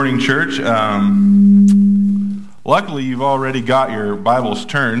Morning, church. Luckily, you've already got your Bibles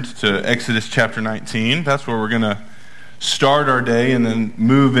turned to Exodus chapter 19. That's where we're going to start our day and then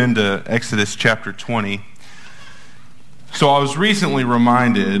move into Exodus chapter 20. So I was recently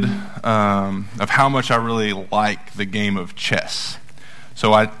reminded of how much I really like the game of chess.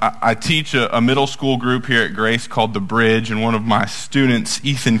 So I teach a middle school group here at Grace called The Bridge, and one of my students,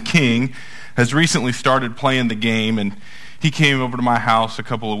 Ethan King, has recently started playing the game, and he came over to my house a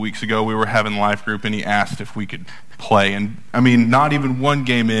couple of weeks ago. We were having life group, and he asked if we could play. And I mean, not even one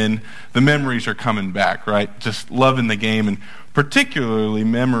game in, the memories are coming back, right? Just loving the game, and particularly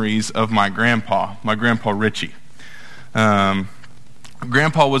memories of my grandpa Richie.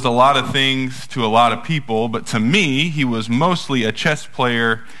 Grandpa was a lot of things to a lot of people, but to me, he was mostly a chess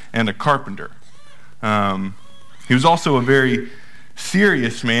player and a carpenter. He was also a very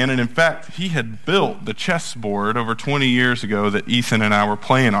serious man, and in fact, he had built the chessboard over 20 years ago that Ethan and I were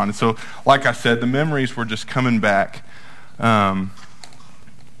playing on. And so, like I said, the memories were just coming back. But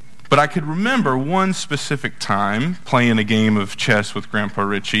I could remember one specific time playing a game of chess with Grandpa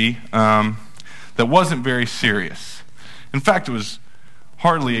Richie that wasn't very serious. In fact, it was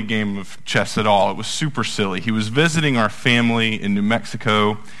hardly a game of chess at all. It was super silly. He was visiting our family in New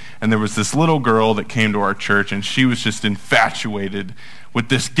Mexico, and there was this little girl that came to our church, and she was just infatuated with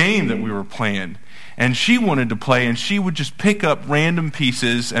this game that we were playing. And she wanted to play, and she would just pick up random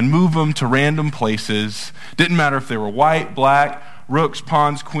pieces and move them to random places. Didn't matter if they were white, black, rooks,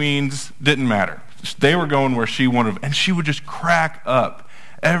 pawns, queens, didn't matter. They were going where she wanted, and she would just crack up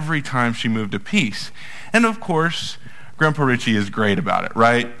every time she moved a piece. And of course, Grandpa Richie is great about it,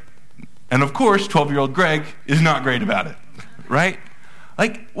 right? And of course, 12-year-old Greg is not great about it, right?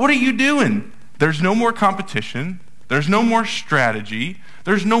 Like, what are you doing? There's no more competition. There's no more strategy.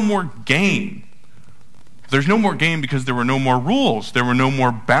 There's no more game. There's no more game because there were no more rules. There were no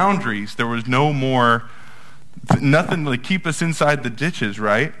more boundaries. There was nothing to keep us inside the ditches,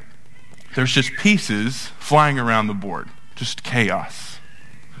 right? There's just pieces flying around the board. Just chaos.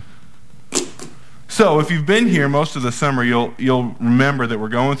 So if you've been here most of the summer, you'll remember that we're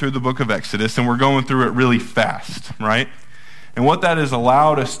going through the book of Exodus, and we're going through it really fast, right? And what that has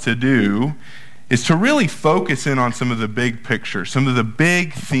allowed us to do is to really focus in on some of the big pictures, some of the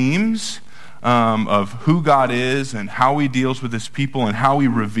big themes of who God is and how he deals with his people and how he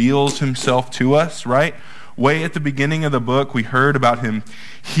reveals himself to us, right? Way at the beginning of the book, we heard about him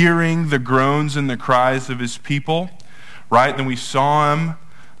hearing the groans and the cries of his people, right? Then we saw him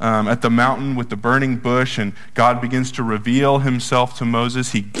at the mountain with the burning bush, and God begins to reveal himself to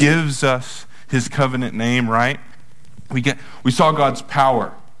Moses. He gives us his covenant name, right? We saw God's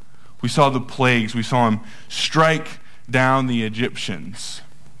power. We saw the plagues. We saw him strike down the Egyptians.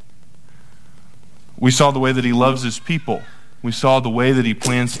 We saw the way that he loves his people. We saw the way that he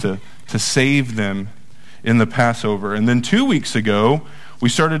plans to save them in the Passover. And then 2 weeks ago, we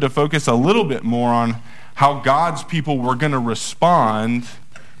started to focus a little bit more on how God's people were going to respond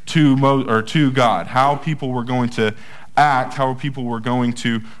to God, how people were going to act, how people were going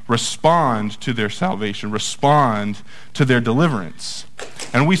to respond to their salvation, respond to their deliverance.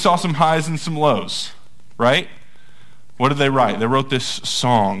 And we saw some highs and some lows, right? What did they write? They wrote this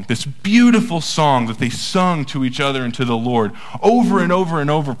song, this beautiful song that they sung to each other and to the Lord over and over and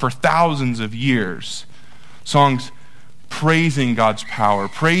over for thousands of years. Songs praising God's power,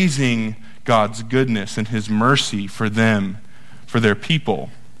 praising God's goodness and his mercy for them, for their people.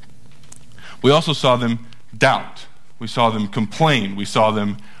 We also saw them doubt. We saw them complain. We saw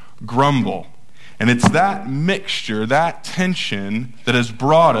them grumble. And it's that mixture, that tension that has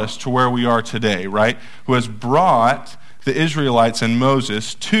brought us to where we are today, right? Who has brought the Israelites and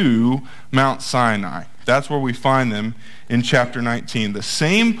Moses to Mount Sinai. That's where we find them in chapter 19. The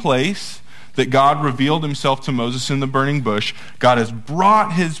same place that God revealed himself to Moses in the burning bush, God has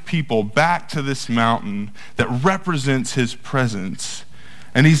brought his people back to this mountain that represents his presence.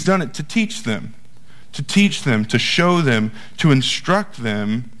 And he's done it to teach them, to show them, to instruct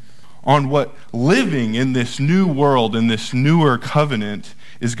them on what living in this new world, in this newer covenant,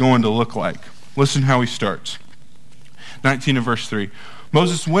 is going to look like. Listen how he starts. 19 and verse 3.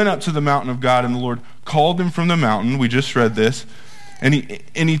 Moses went up to the mountain of God, and the Lord called him from the mountain. We just read this. And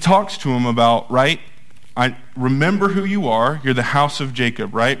he talks to him about, right, I remember who you are. You're the house of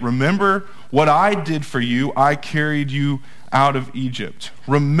Jacob, right? Remember what I did for you. I carried you out of Egypt.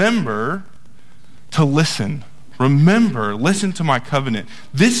 Remember to listen. Listen to my covenant.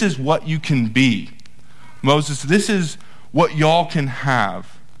 This is what you can be. Moses, this is what y'all can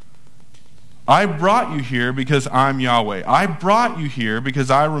have. I brought you here because I'm Yahweh. I brought you here because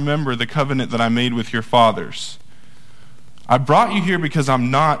I remember the covenant that I made with your fathers. I brought you here because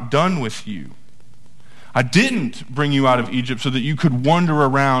I'm not done with you. I didn't bring you out of Egypt so that you could wander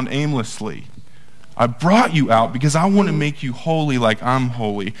around aimlessly. I brought you out because I want to make you holy like I'm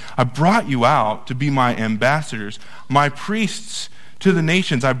holy. I brought you out to be my ambassadors, my priests to the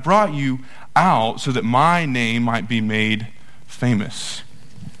nations. I brought you out so that my name might be made famous.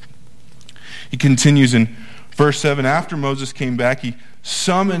 He continues in verse 7, after Moses came back, he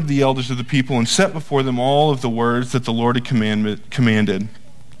summoned the elders of the people and set before them all of the words that the Lord had commanded.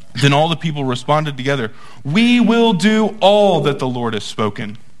 Then all the people responded together, "We will do all that the Lord has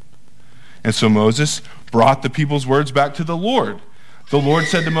spoken." And so Moses brought the people's words back to the Lord. The Lord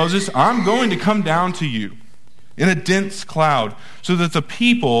said to Moses, "I'm going to come down to you in a dense cloud so that the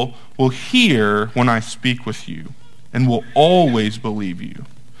people will hear when I speak with you and will always believe you."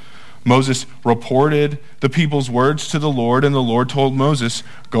 Moses reported the people's words to the Lord, and the Lord told Moses,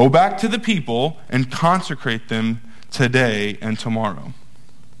 "Go back to the people and consecrate them today and tomorrow.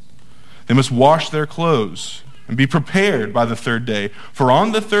 They must wash their clothes and be prepared by the third day. For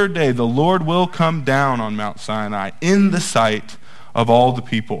on the third day the Lord will come down on Mount Sinai in the sight of all the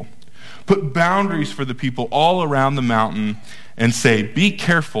people. Put boundaries for the people all around the mountain and say, 'Be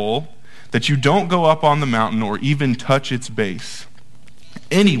careful that you don't go up on the mountain or even touch its base.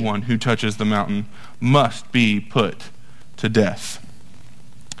 Anyone who touches the mountain must be put to death.'"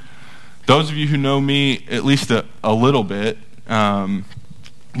 Those of you who know me at least a little bit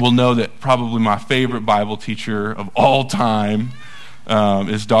will know that probably my favorite Bible teacher of all time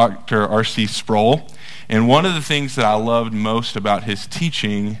is Dr. R.C. Sproul. And one of the things that I loved most about his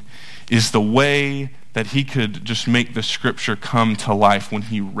teaching is the way that he could just make the scripture come to life when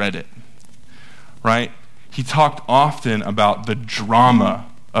he read it. Right? He talked often about the drama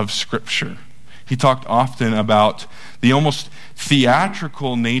of scripture. He talked often about the almost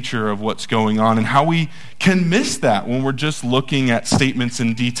theatrical nature of what's going on and how we can miss that when we're just looking at statements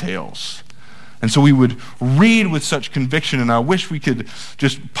and details. And so we would read with such conviction, and I wish we could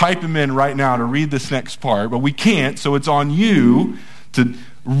just pipe him in right now to read this next part, but we can't, so it's on you to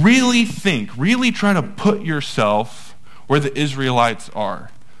really think, really try to put yourself where the Israelites are.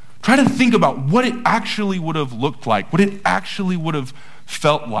 Try to think about what it actually would have looked like, what it actually would have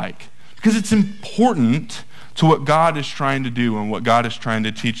felt like. Because it's important to what God is trying to do and what God is trying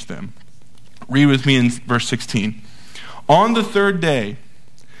to teach them. Read with me in verse 16. On the third day,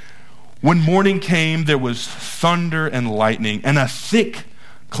 when morning came, there was thunder and lightning and a thick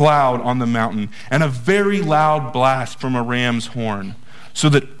cloud on the mountain and a very loud blast from a ram's horn, so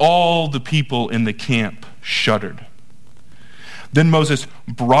that all the people in the camp shuddered. Then Moses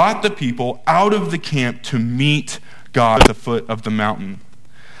brought the people out of the camp to meet God at the foot of the mountain.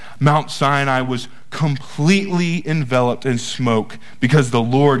 Mount Sinai was completely enveloped in smoke because the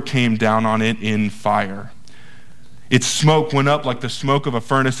Lord came down on it in fire. Its smoke went up like the smoke of a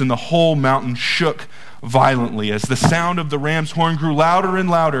furnace, and the whole mountain shook violently. As the sound of the ram's horn grew louder and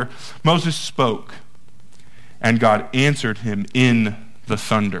louder, Moses spoke, and God answered him in the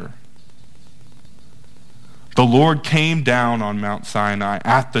thunder. The Lord came down on Mount Sinai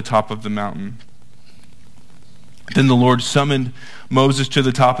at the top of the mountain. Then the Lord summoned Moses to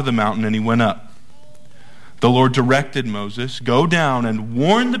the top of the mountain, and he went up. The Lord directed Moses, "Go down and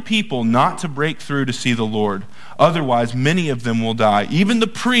warn the people not to break through to see the Lord. Otherwise, many of them will die. Even the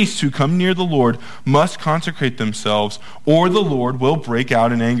priests who come near the Lord must consecrate themselves, or the Lord will break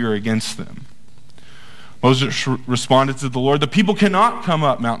out in anger against them." Moses responded to the Lord, "The people cannot come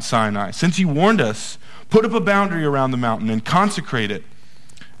up Mount Sinai. Since you warned us, put up a boundary around the mountain and consecrate it."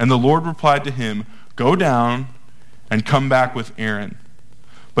 And the Lord replied to him, "Go down and come back with Aaron.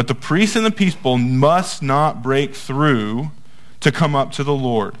 But the priests and the people must not break through to come up to the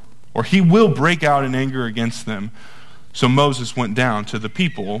Lord, or he will break out in anger against them." So Moses went down to the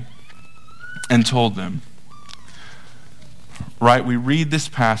people and told them. Right, we read this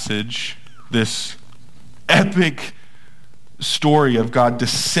passage, this epic story of God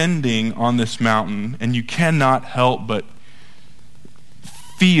descending on this mountain, and you cannot help but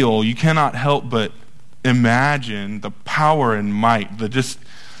feel, you cannot help but imagine the power and might, the just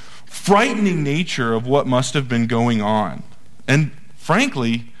frightening nature of what must have been going on. And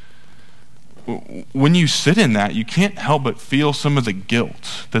frankly, when you sit in that, you can't help but feel some of the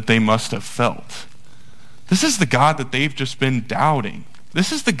guilt that they must have felt. This is the God that they've just been doubting.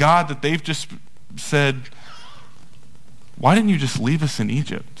 This is the God that they've just said, "Why didn't you just leave us in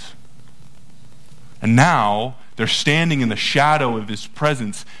Egypt?" And now they're standing in the shadow of his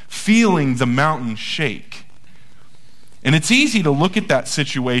presence, feeling the mountain shake. And it's easy to look at that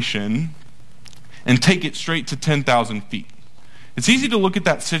situation and take it straight to 10,000 feet. It's easy to look at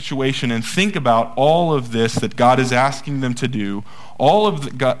that situation and think about all of this that God is asking them to do, all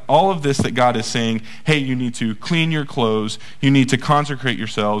of this that God is saying, hey, you need to clean your clothes, you need to consecrate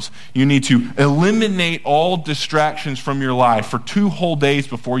yourselves, you need to eliminate all distractions from your life for 2 whole days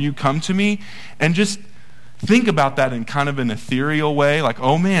before you come to me, and just think about that in kind of an ethereal way, like,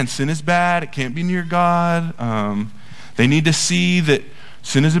 oh man, sin is bad, it can't be near God. They need to see that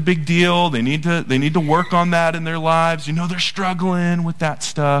sin is a big deal. They need to work on that in their lives. They're struggling with that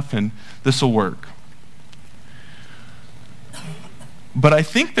stuff, and this will work. But I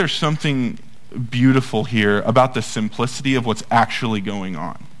think there's something beautiful here about the simplicity of what's actually going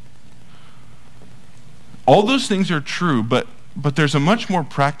on. All those things are true, but there's a much more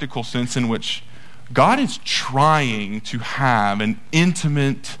practical sense in which God is trying to have an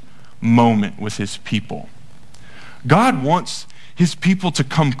intimate moment with his people. God wants his people to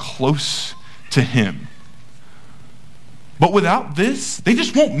come close to him. But without this, they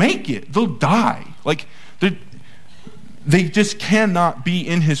just won't make it. They'll die. They just cannot be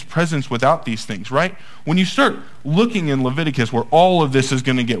in his presence without these things, right? When you start looking in Leviticus, where all of this is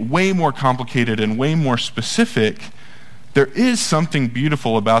going to get way more complicated and way more specific, there is something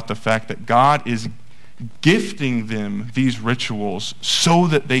beautiful about the fact that God is gifting them these rituals so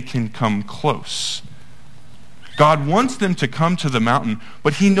that they can come close. God wants them to come to the mountain,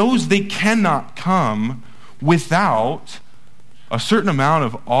 but he knows they cannot come without a certain amount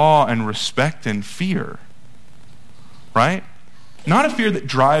of awe and respect and fear. Right? Not a fear that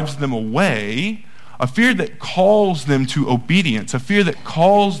drives them away, a fear that calls them to obedience, a fear that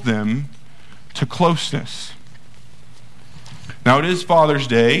calls them to closeness. Now, it is Father's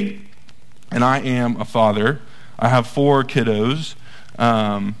Day, and I am a father. I have 4 kiddos.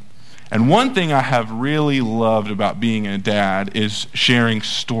 And one thing I have really loved about being a dad is sharing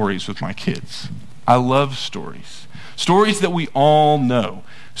stories with my kids. I love stories. Stories that we all know.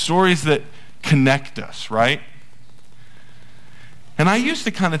 Stories that connect us, right? And I used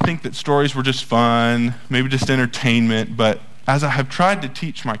to kind of think that stories were just fun, maybe just entertainment, but as I have tried to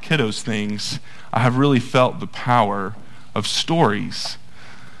teach my kiddos things, I have really felt the power of stories.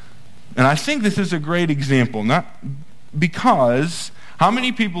 And I think this is a great example, not because how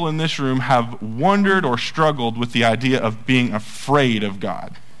many people in this room have wondered or struggled with the idea of being afraid of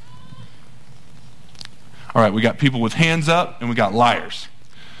God? All right, we got people with hands up and we got liars.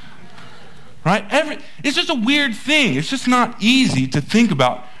 Right? It's just a weird thing. It's just not easy to think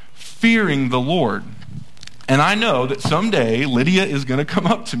about fearing the Lord. And I know that someday Lydia is going to come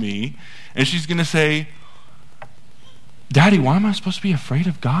up to me and she's going to say, Daddy, why am I supposed to be afraid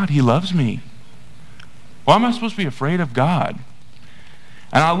of God? He loves me. Why am I supposed to be afraid of God?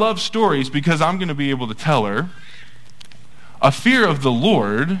 And I love stories because I'm going to be able to tell her a fear of the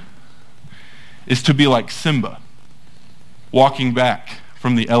Lord is to be like Simba walking back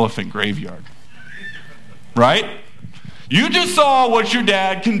from the elephant graveyard. Right? You just saw what your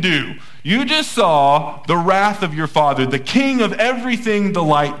dad can do. You just saw the wrath of your father, the king of everything the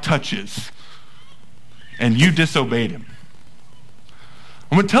light touches. And you disobeyed him.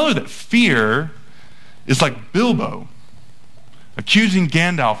 I'm going to tell her that fear is like Bilbo accusing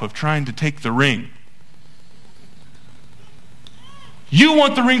Gandalf of trying to take the ring. You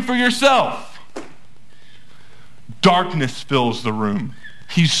want the ring for yourself. Darkness fills the room.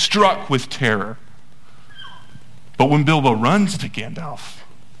 He's struck with terror. But when Bilbo runs to Gandalf,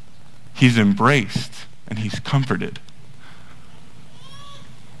 he's embraced and he's comforted.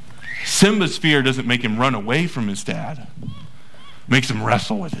 Simba's fear doesn't make him run away from his dad. It makes him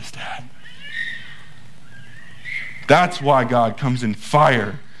wrestle with his dad. That's why God comes in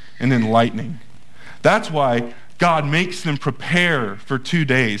fire and in lightning. That's why God makes them prepare for 2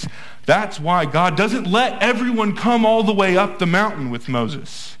 days. That's why God doesn't let everyone come all the way up the mountain with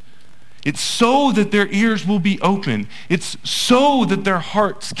Moses. It's so that their ears will be open. It's so that their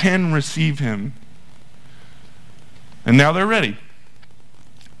hearts can receive him. And now they're ready.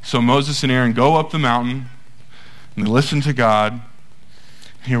 So Moses and Aaron go up the mountain and they listen to God.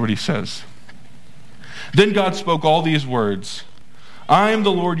 Hear what he says. Then God spoke all these words. I am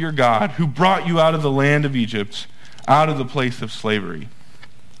the Lord your God who brought you out of the land of Egypt, out of the place of slavery.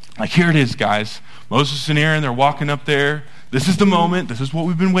 Like, here it is, guys. Moses and Aaron, they're walking up there. This is the moment. This is what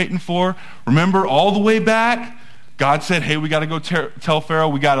we've been waiting for. Remember, all the way back, God said, hey, we got to go tell Pharaoh,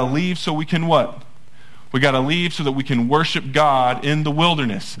 we got to leave so we can what? We got to leave so that we can worship God in the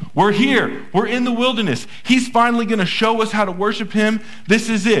wilderness. We're here. We're in the wilderness. He's finally going to show us how to worship him. This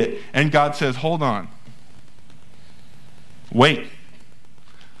is it. And God says, hold on. Wait.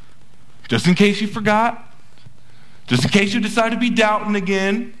 Just in case you forgot, just in case you decide to be doubting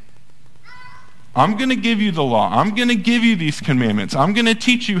again, I'm going to give you the law. I'm going to give you these commandments. I'm going to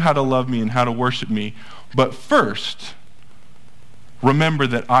teach you how to love me and how to worship me. But first, remember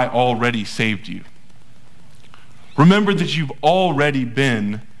that I already saved you. Remember that you've already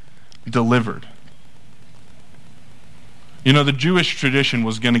been delivered. You know, the Jewish tradition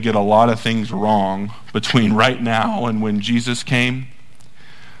was going to get a lot of things wrong between right now and when Jesus came.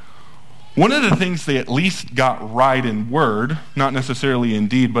 One of the things they at least got right in word, not necessarily in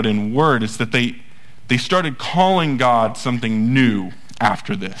deed, but in word, is that they started calling God something new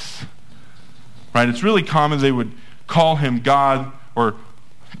after this. Right? It's really common they would call him God, or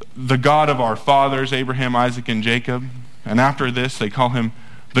the God of our fathers, Abraham, Isaac, and Jacob. And after this, they call him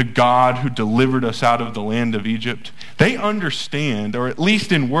the God who delivered us out of the land of Egypt. They understand, or at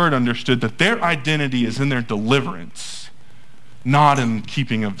least in word understood, that their identity is in their deliverance, not in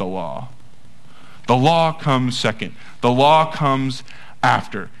keeping of the law. The law comes second. The law comes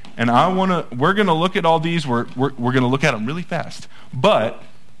after. And we're going to look at all these. We're going to look at them really fast. But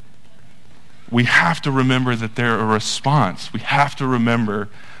we have to remember that they're a response. We have to remember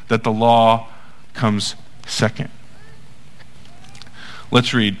that the law comes second.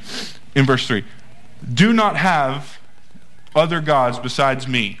 Let's read in verse 3. Do not have other gods besides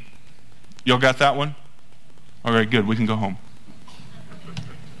me. Y'all got that one? All right, good. We can go home.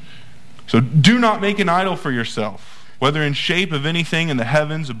 So do not make an idol for yourself, whether in shape of anything in the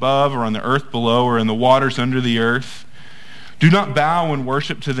heavens above or on the earth below or in the waters under the earth. Do not bow and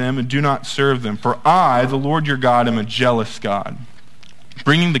worship to them and do not serve them. For I, the Lord your God, am a jealous God,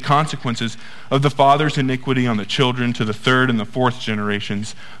 bringing the consequences of the father's iniquity on the children to the third and the fourth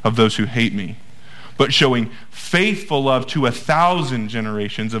generations of those who hate me, but showing faithful love to 1,000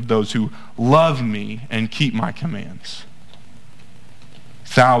 generations of those who love me and keep my commands.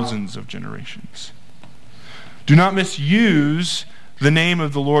 Thousands of generations. Do not misuse the name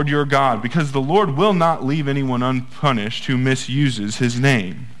of the Lord your God, because the Lord will not leave anyone unpunished who misuses his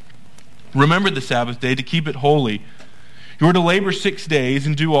name. Remember the Sabbath day to keep it holy. You are to labor 6 days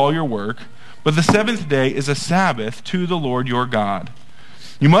and do all your work, but the seventh day is a Sabbath to the Lord your God.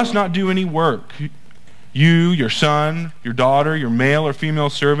 You must not do any work. You, your son, your daughter, your male or female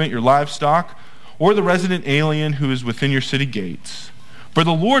servant, your livestock, or the resident alien who is within your city gates. For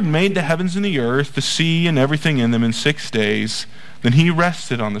the Lord made the heavens and the earth, the sea, and everything in them in 6 days. Then he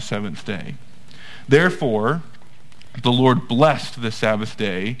rested on the seventh day. Therefore, the Lord blessed the Sabbath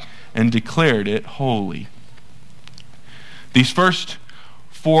day and declared it holy. These first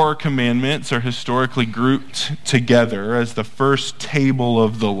 4 commandments are historically grouped together as the first table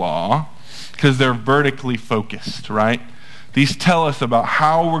of the law because they're vertically focused, right? These tell us about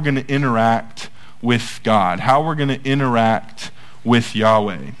how we're going to interact with God, how we're going to interact with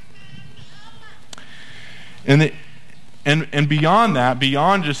Yahweh. And beyond that,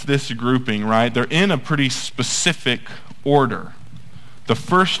 beyond just this grouping, right, they're in a pretty specific order. The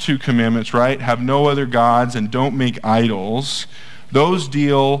first 2 commandments, right, have no other gods and don't make idols. Those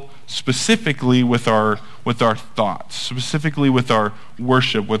deal specifically with our thoughts, specifically with our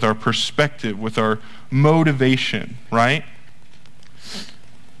worship, with our perspective, with our motivation, right?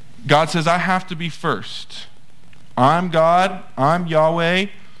 God says, I have to be first. I'm God, I'm Yahweh.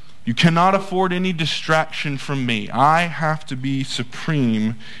 You cannot afford any distraction from me. I have to be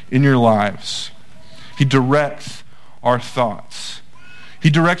supreme in your lives. He directs our thoughts. He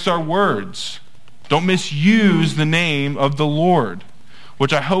directs our words. Don't misuse the name of the Lord,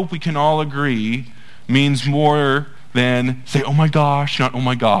 which I hope we can all agree means more than say, oh my gosh, not oh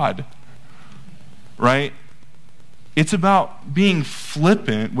my God. Right? It's about being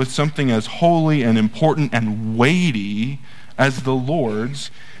flippant with something as holy and important and weighty as the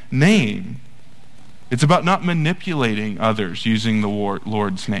Lord's name. It's about not manipulating others using the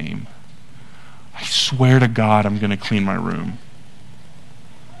Lord's name. I swear to God, I'm going to clean my room.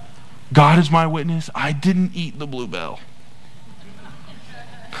 God is my witness. I didn't eat the bluebell.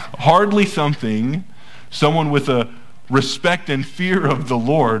 Hardly something someone with a respect and fear of the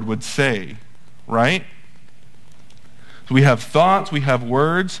Lord would say, right? We have thoughts, we have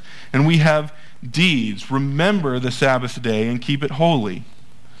words, and we have deeds. Remember the Sabbath day and keep it holy.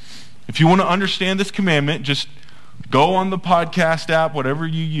 If you want to understand this commandment, just go on the podcast app, whatever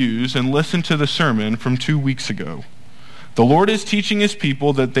you use, and listen to the sermon from 2 weeks ago. The Lord is teaching his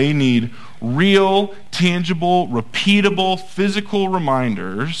people that they need real, tangible, repeatable, physical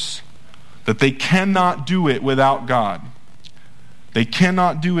reminders that they cannot do it without God. They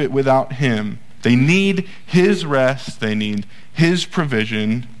cannot do it without him. They need his rest. They need his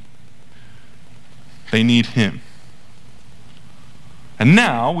provision. They need him. And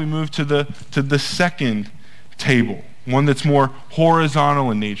now we move to the second table, one that's more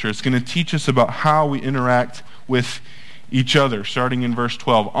horizontal in nature. It's going to teach us about how we interact with each other, starting in verse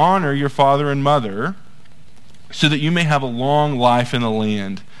 12. Honor your father and mother so that you may have a long life in the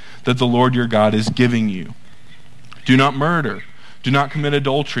land that the Lord your God is giving you. Do not murder. Do not commit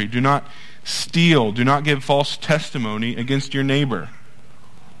adultery. Do not steal. Do not give false testimony against your neighbor.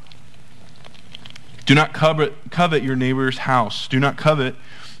 Do not covet your neighbor's house. Do not covet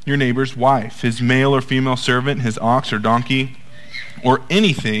your neighbor's wife, his male or female servant, his ox or donkey, or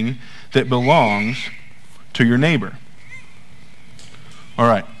anything that belongs to your neighbor. All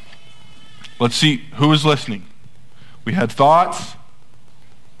right. Let's see who is listening. We had thoughts,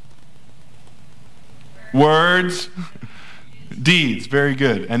 words, deeds. Very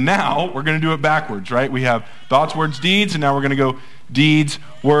good. And now we're going to do it backwards, right? We have thoughts, words, deeds, and now we're going to go deeds,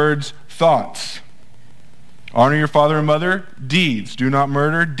 words, thoughts. Honor your father and mother, deeds. Do not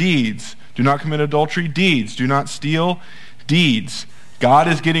murder, deeds. Do not commit adultery, deeds. Do not steal, deeds. God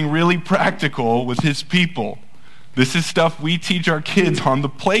is getting really practical with his people. This is stuff we teach our kids on the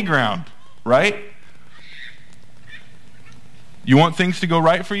playground, right? You want things to go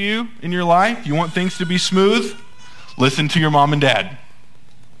right for you in your life? You want things to be smooth? Listen to your mom and dad.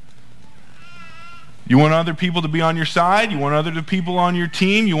 You want other people to be on your side? You want other people on your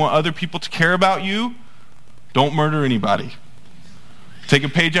team? You want other people to care about you? Don't murder anybody. Take a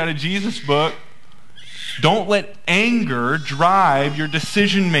page out of Jesus' book. Don't let anger drive your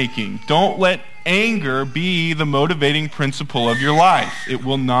decision making. Don't let anger be the motivating principle of your life. It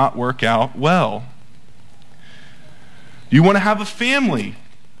will not work out well. Do you want to have a family?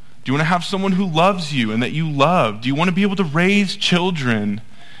 Do you want to have someone who loves you and that you love? Do you want to be able to raise children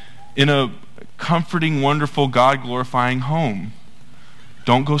in a comforting, wonderful, God-glorifying home?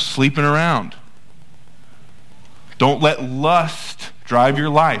 Don't go sleeping around. Don't let lust drive your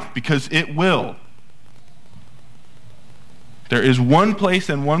life, because it will. There is one place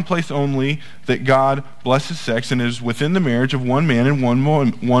and one place only that God blesses sex, and it is within the marriage of one man and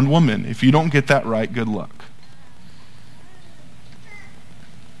one woman. If you don't get that right, good luck.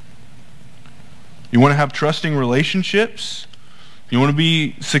 You want to have trusting relationships? You want to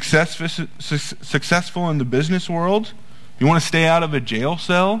be successful in the business world? You want to stay out of a jail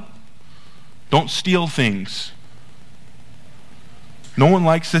cell? Don't steal things. No one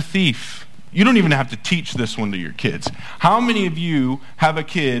likes a thief. You don't even have to teach this one to your kids. How many of you have a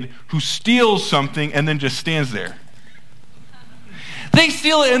kid who steals something and then just stands there? They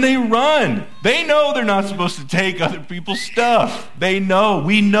steal it and they run. They know they're not supposed to take other people's stuff. They know.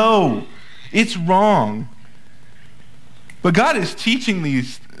 We know. It's wrong. But God is teaching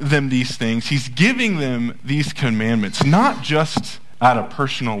them these things. He's giving them these commandments, not just at a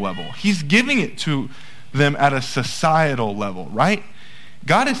personal level. He's giving it to them at a societal level, right?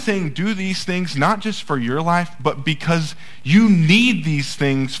 God is saying do these things not just for your life, but because you need these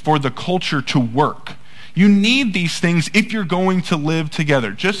things for the culture to work. You need these things if you're going to live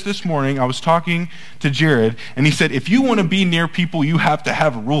together. Just this morning, I was talking to Jared, and he said, if you want to be near people, you have to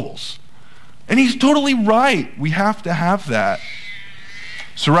have rules. And he's totally right. We have to have that.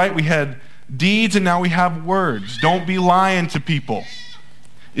 So, right, we had deeds, and now we have words. Don't be lying to people.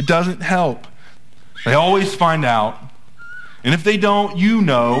 It doesn't help. They always find out. And if they don't, you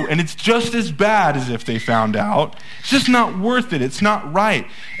know, and it's just as bad as if they found out. It's just not worth it. It's not right.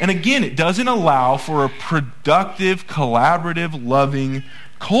 And again, it doesn't allow for a productive, collaborative, loving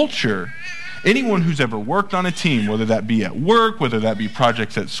culture. Anyone who's ever worked on a team, whether that be at work, whether that be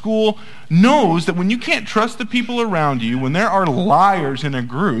projects at school, knows that when you can't trust the people around you, when there are liars in a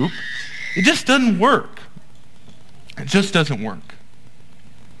group, it just doesn't work. It just doesn't work.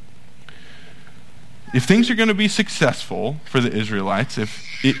 If things are going to be successful for the Israelites, if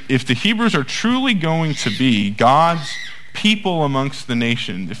the Hebrews are truly going to be God's people amongst the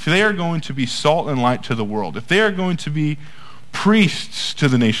nation, if they are going to be salt and light to the world, if they are going to be priests to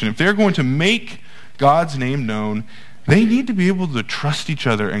the nation, if they're going to make God's name known, they need to be able to trust each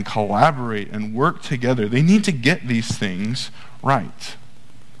other and collaborate and work together. They need to get these things right.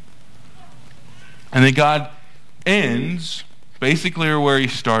 And then God ends basically where he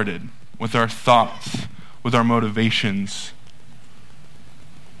started, with our thoughts, with our motivations.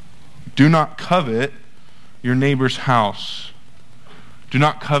 Do not covet your neighbor's house. Do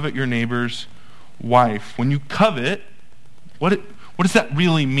not covet your neighbor's wife. When you covet, what does that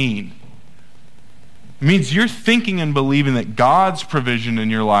really mean? It means you're thinking and believing that God's provision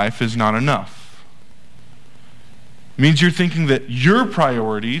in your life is not enough. It means you're thinking that your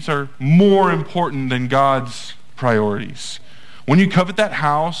priorities are more important than God's priorities. When you covet that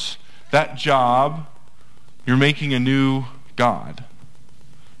house, that job, you're making a new God.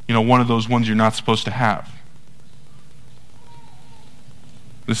 You know, one of those ones you're not supposed to have.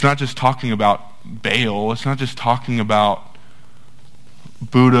 It's not just talking about Baal. It's not just talking about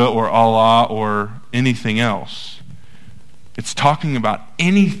Buddha or Allah or anything else. It's talking about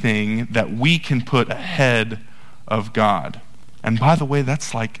anything that we can put ahead of God. And by the way,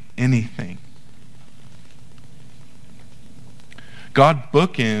 that's like anything. God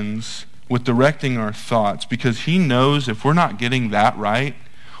bookends with directing our thoughts because he knows if we're not getting that right,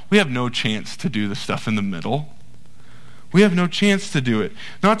 we have no chance to do the stuff in the middle. We have no chance to do it.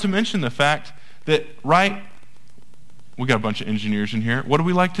 Not to mention the fact that, we got a bunch of engineers in here. What do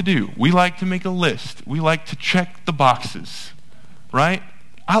we like to do? We like to make a list. We like to check the boxes, right?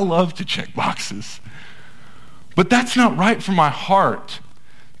 I love to check boxes. But that's not right for my heart,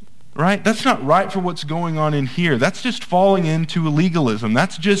 right? That's not right for what's going on in here. That's just falling into legalism.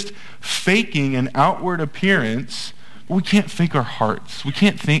 That's just faking an outward appearance. We can't fake our hearts. We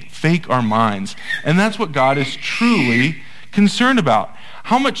can't fake our minds. And that's what God is truly concerned about.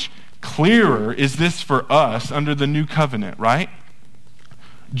 How much clearer is this for us under the new covenant, right?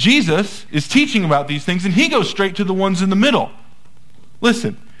 Jesus is teaching about these things, and he goes straight to the ones in the middle.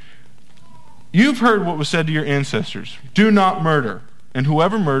 Listen, you've heard what was said to your ancestors. Do not murder, and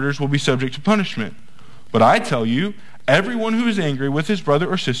whoever murders will be subject to punishment. But I tell you, everyone who is angry with his brother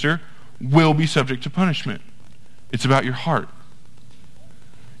or sister will be subject to punishment. It's about your heart.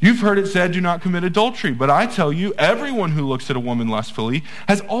 You've heard it said, do not commit adultery. But I tell you, everyone who looks at a woman lustfully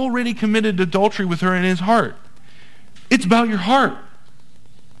has already committed adultery with her in his heart. It's about your heart.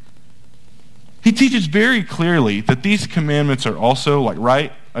 He teaches very clearly that these commandments are also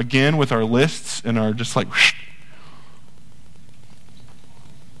right again with our lists and are just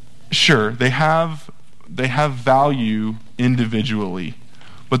sure, they have value individually,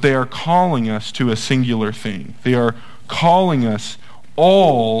 but they are calling us to a singular thing. They are calling us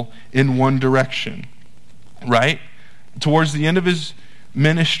all in one direction, right? Towards the end of his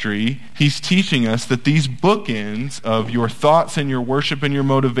ministry, he's teaching us that these bookends of your thoughts and your worship and your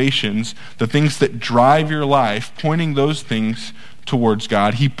motivations, the things that drive your life, pointing those things towards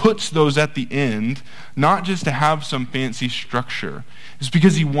God, he puts those at the end, not just to have some fancy structure. It's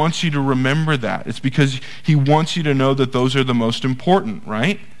because he wants you to remember that. It's because he wants you to know that those are the most important,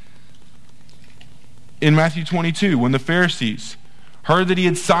 right? In Matthew 22, when the Pharisees heard that he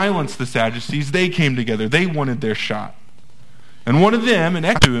had silenced the Sadducees, they came together. They wanted their shot. And one of them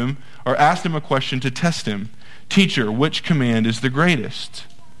asked him a question to test him. Teacher, which command is the greatest?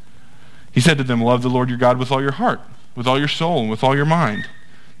 He said to them, love the Lord your God with all your heart, with all your soul, and with all your mind.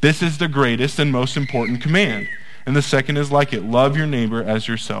 This is the greatest and most important command. And the second is like it, love your neighbor as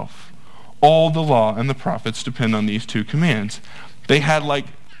yourself. All the law and the prophets depend on these two commands. They had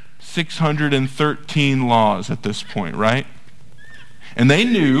 613 laws at this point, right? And they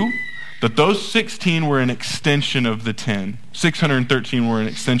knew that those 16 were an extension of the 10. 613 were an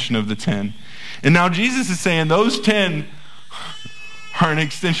extension of the 10. And now Jesus is saying those 10 are an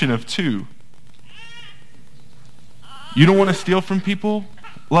extension of 2. You don't want to steal from people?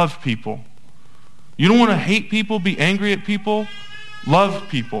 Love people. You don't want to hate people, be angry at people? Love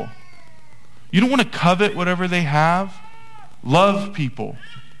people. You don't want to covet whatever they have? Love people.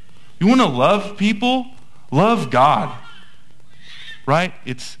 You want to love people? Love God. Right?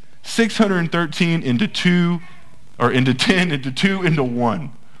 It's 613 into 2, or into 10, into 2, into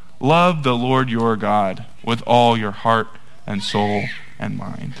 1. Love the Lord your God with all your heart and soul and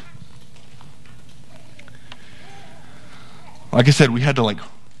mind. Like I said, we had to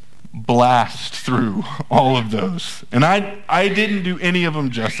blast through all of those. And I didn't do any of them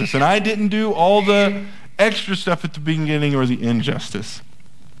justice. And I didn't do all the extra stuff at the beginning or the end justice.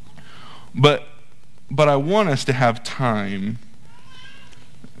 But I want us to have time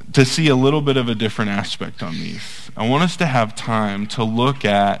to see a little bit of a different aspect on these. I want us to have time to look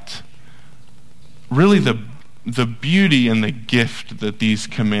at really the beauty and the gift that these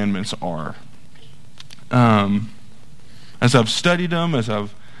commandments are. As I've studied them, as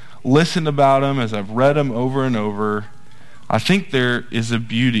I've listened about them, as I've read them over and over, I think there is a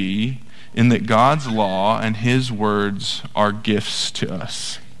beauty in that God's law and his words are gifts to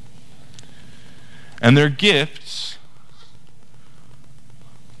us. And they're gifts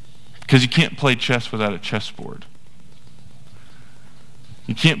because you can't play chess without a chessboard.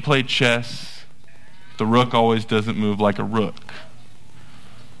 You can't play chess. The rook always doesn't move like a rook.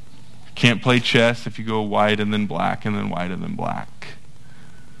 Can't play chess if you go white and then black and then white and then black.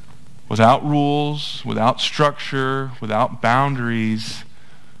 Without rules, without structure, without boundaries,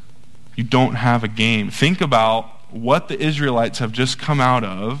 you don't have a game. Think about what the Israelites have just come out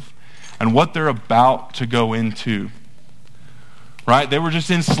of and what they're about to go into. Right? They were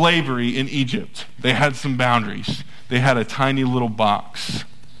just in slavery in Egypt. They had some boundaries. They had a tiny little box.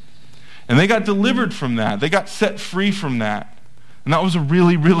 And they got delivered from that. They got set free from that. And that was a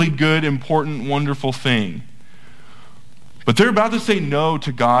really, really good, important, wonderful thing. But they're about to say no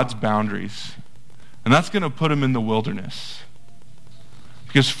to God's boundaries. And that's going to put them in the wilderness.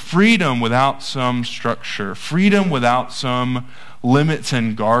 Because freedom without some structure, freedom without some limits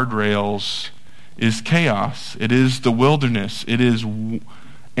and guardrails is chaos. It is the wilderness. It is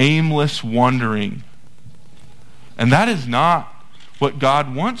aimless wandering. And that is not what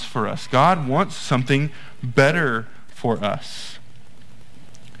God wants for us. God wants something better for us.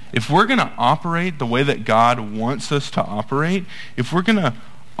 If we're going to operate the way that God wants us to operate, if we're going to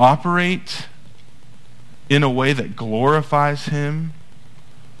operate in a way that glorifies Him,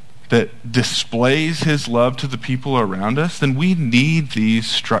 that displays His love to the people around us, then we need these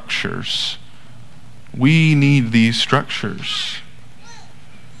structures. We need these structures.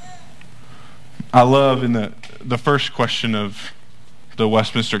 I love in the first question of the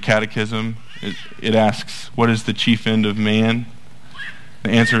Westminster Catechism, it asks, what is the chief end of man? The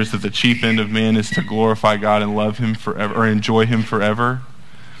answer is that the chief end of man is to glorify God and love Him forever, or enjoy Him forever.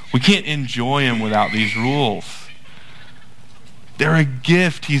 We can't enjoy Him without these rules. They're a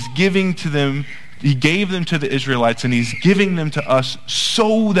gift He's giving to them. He gave them to the Israelites, and He's giving them to us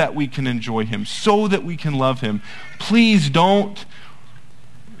so that we can enjoy Him, so that we can love Him. Please don't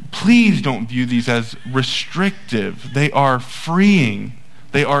view these as restrictive. They are freeing.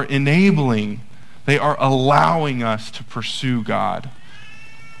 They are enabling. They are allowing us to pursue God.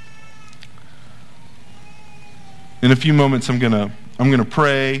 In a few moments, I'm gonna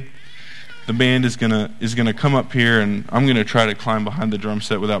pray. The band is gonna come up here, and I'm gonna try to climb behind the drum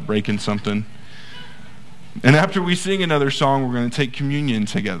set without breaking something. And after we sing another song, we're gonna take communion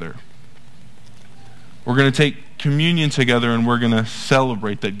together. We're gonna take communion together, and we're gonna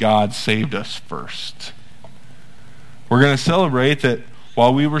celebrate that God saved us first. We're gonna celebrate that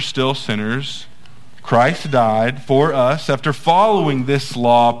while we were still sinners, Christ died for us after following this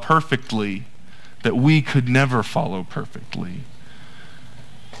law perfectly, that we could never follow perfectly.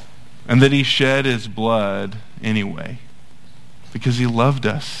 And that He shed His blood anyway, because He loved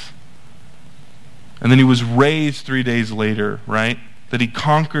us. And then He was raised 3 days later, right? That He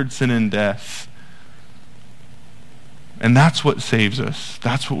conquered sin and death. And that's what saves us.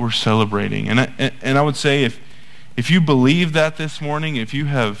 That's what we're celebrating. And I would say if you believe that this morning, if you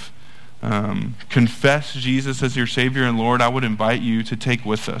have confessed Jesus as your Savior and Lord, I would invite you to take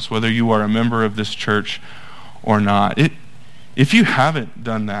with us, whether you are a member of this church or not. If you haven't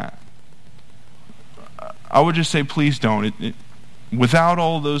done that, I would just say please don't. Without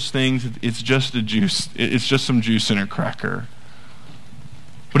all those things, it's just a juice. It's just some juice in a cracker.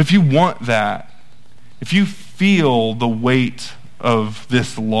 But if you want that, if you feel the weight of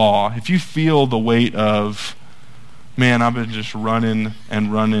this law, if you feel the weight of, man, I've been just running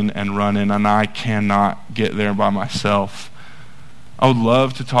and running and running, and I cannot get there by myself, I would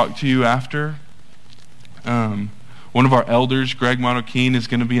love to talk to you after. One of our elders, Greg Monokeen, is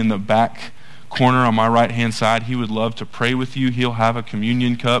going to be in the back corner on my right-hand side. He would love to pray with you. He'll have a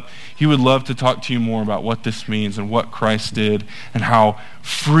communion cup. He would love to talk to you more about what this means and what Christ did and how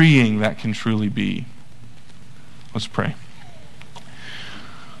freeing that can truly be. Let's pray.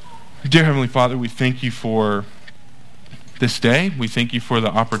 Dear Heavenly Father, we thank you for this day. We thank you for the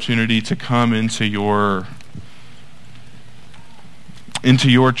opportunity to come into your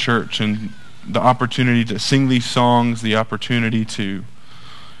church, and the opportunity to sing these songs, the opportunity to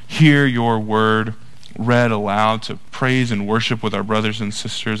hear your word read aloud, to praise and worship with our brothers and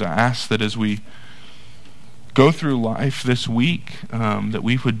sisters. I ask that as we go through life this week, that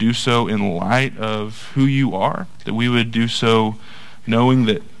we would do so in light of who you are, that we would do so knowing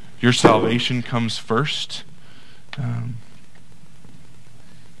that your salvation comes first,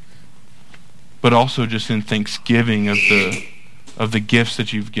 but also just in thanksgiving of the gifts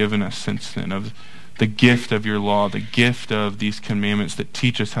that you've given us since then, of the gift of your law, the gift of these commandments that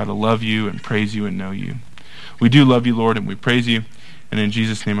teach us how to love you and praise you and know you. We do love you, Lord, and we praise you. And in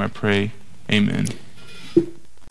Jesus' name I pray, amen.